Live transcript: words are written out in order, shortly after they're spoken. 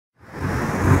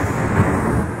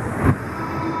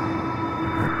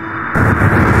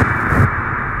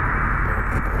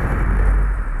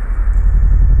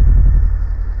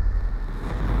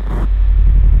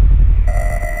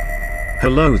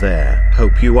Hello there,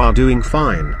 hope you are doing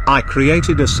fine. I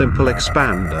created a simple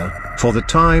expander for the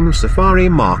Tyme Sefari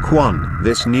MK1.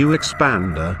 This new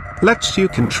expander lets you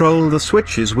control the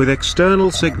switches with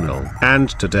external signal, and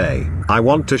today I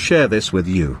want to share this with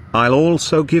you. I'll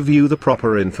also give you the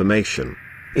proper information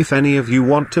if any of you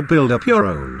want to build up your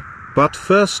own. But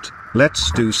first,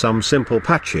 let's do some simple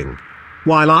patching.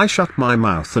 While I shut my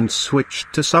mouth and switch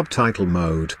to subtitle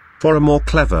mode for a more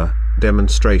clever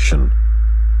demonstration.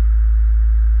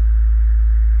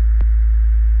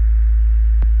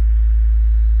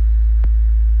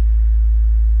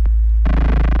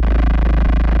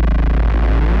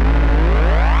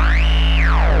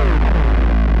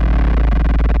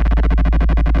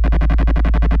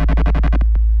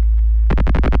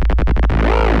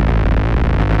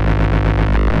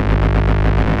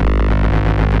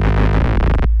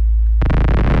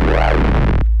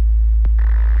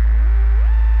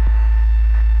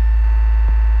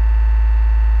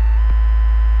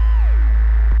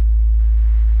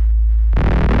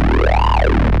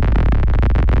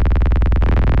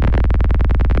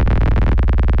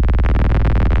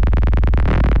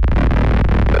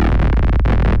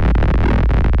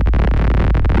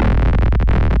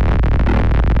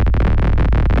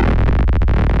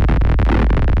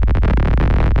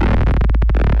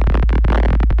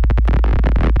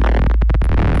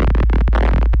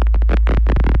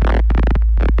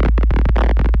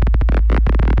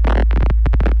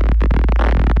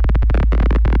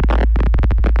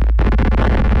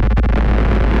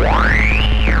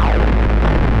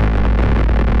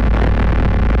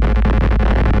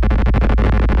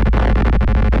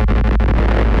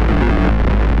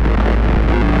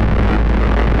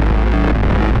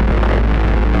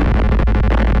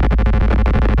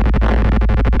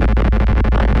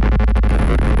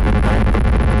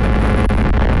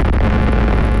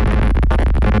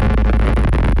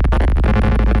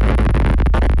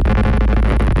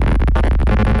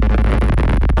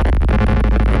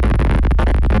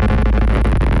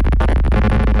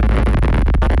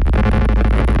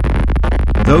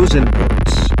 Those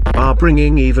inputs are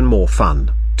bringing even more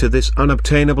fun to this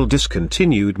unobtainable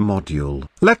discontinued module.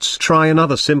 Let's try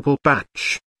another simple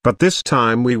patch, but this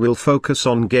time we will focus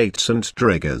on gates and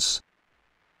triggers.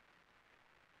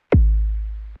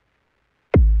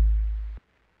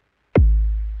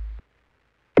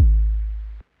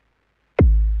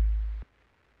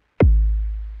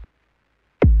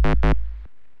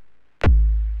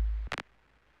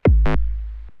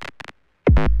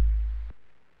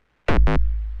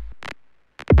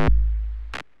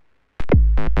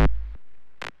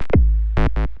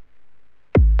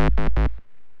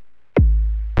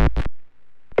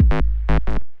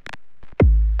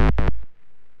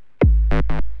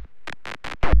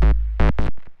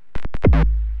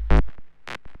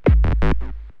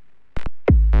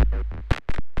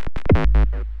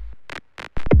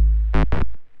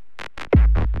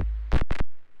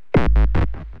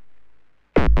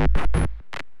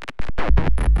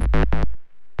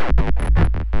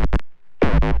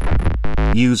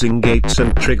 Using gates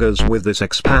and triggers with this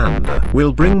expander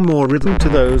will bring more rhythm to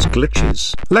those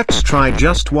glitches. Let's try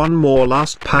just one more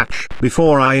last patch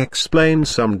before I explain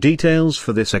some details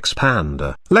for this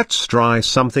expander. Let's try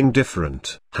something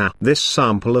different. This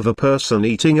sample of a person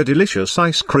eating a delicious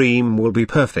ice cream will be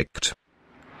perfect.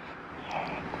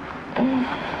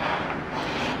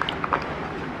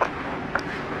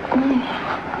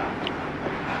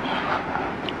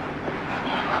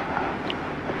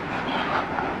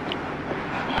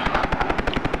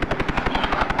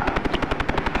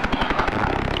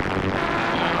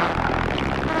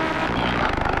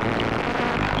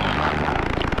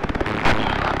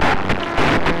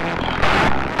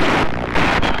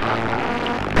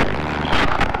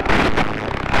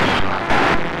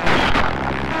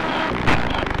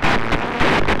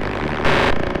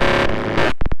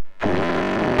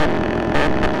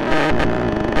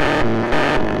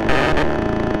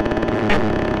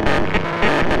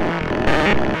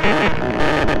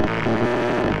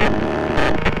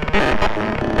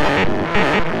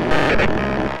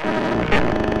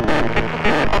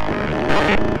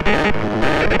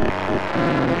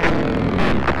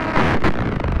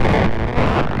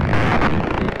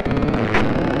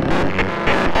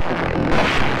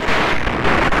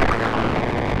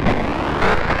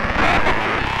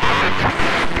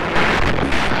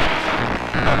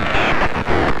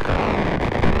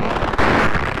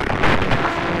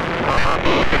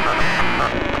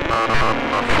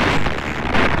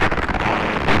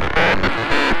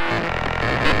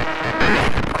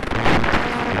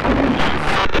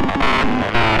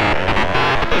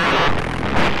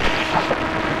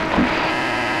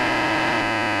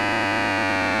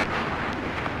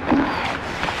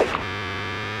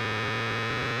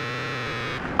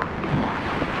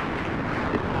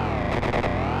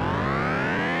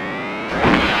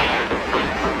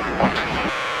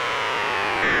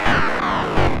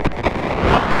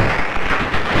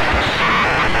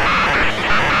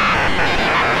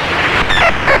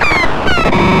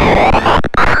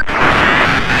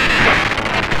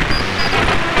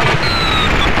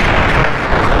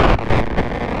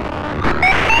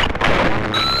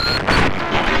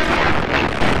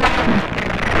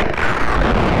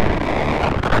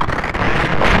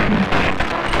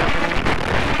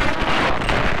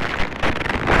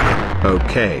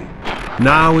 Okay.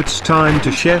 Now it's time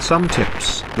to share some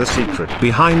tips. The secret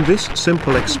behind this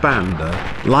simple expander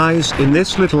lies in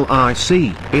this little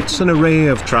IC. It's an array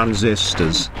of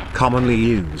transistors, commonly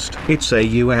used. It's a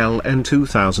ULN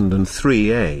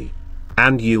 2003A.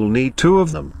 And you'll need two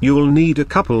of them. You'll need a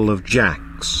couple of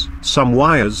jacks, some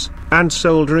wires, and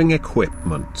soldering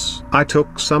equipment. I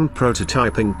took some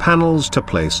prototyping panels to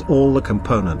place all the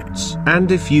components.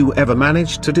 And if you ever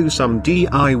managed to do some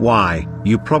DIY,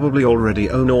 you probably already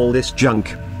own all this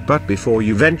junk. But before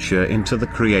you venture into the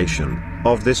creation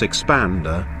of this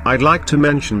expander, I'd like to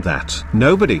mention that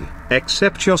nobody,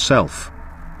 except yourself,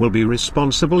 will be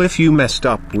responsible if you messed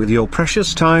up with your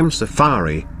precious Tyme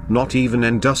Sefari, not even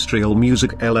industrial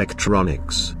music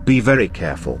electronics. Be very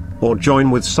careful, or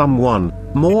join with someone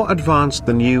more advanced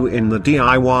than you in the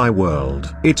DIY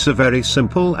world. It's a very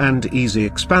simple and easy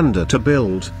expander to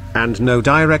build, and no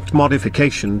direct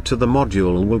modification to the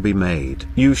module will be made.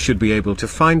 You should be able to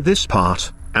find this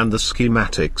part, and the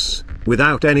schematics,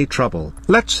 without any trouble.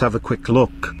 Let's have a quick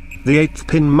look. The 8th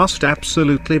pin must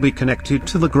absolutely be connected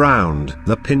to the ground.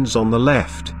 The pins on the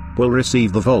left will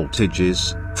receive the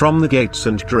voltages from the gates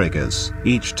and triggers.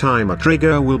 Each time a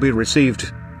trigger will be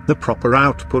received, the proper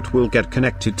output will get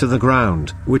connected to the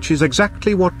ground, which is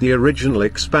exactly what the original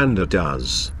expander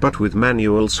does. But with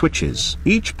manual switches,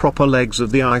 each proper legs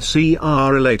of the IC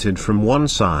are related from one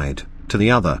side to the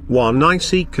other. One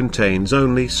IC contains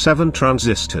only 7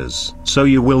 transistors, so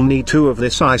you will need 2 of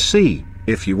this IC.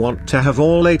 If you want to have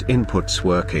all 8 inputs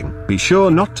working, be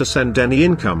sure not to send any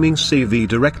incoming CV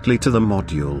directly to the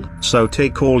module. So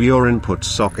take all your input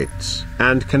sockets,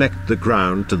 and connect the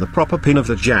ground to the proper pin of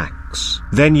the jacks.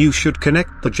 Then you should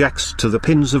connect the jacks to the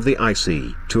pins of the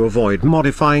IC. To avoid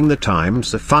modifying the Tyme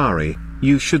Sefari,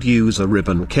 you should use a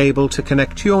ribbon cable to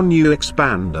connect your new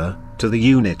expander to the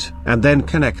unit, and then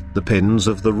connect the pins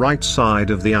of the right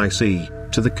side of the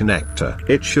IC to the connector.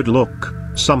 It should look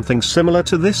something similar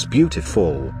to this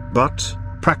beautiful, but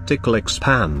practical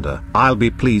expander. I'll be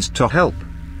pleased to help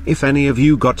if any of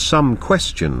you got some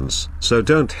questions, so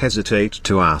don't hesitate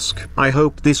to ask. I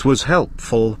hope this was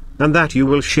helpful, and that you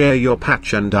will share your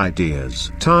patch and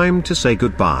ideas. Time to say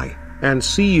goodbye, and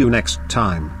see you next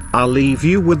time. I'll leave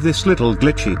you with this little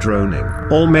glitchy droning,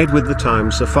 all made with the Tyme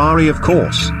Sefari of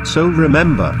course. So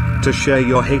remember to share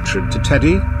your hatred to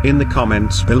Teddy in the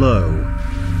comments below.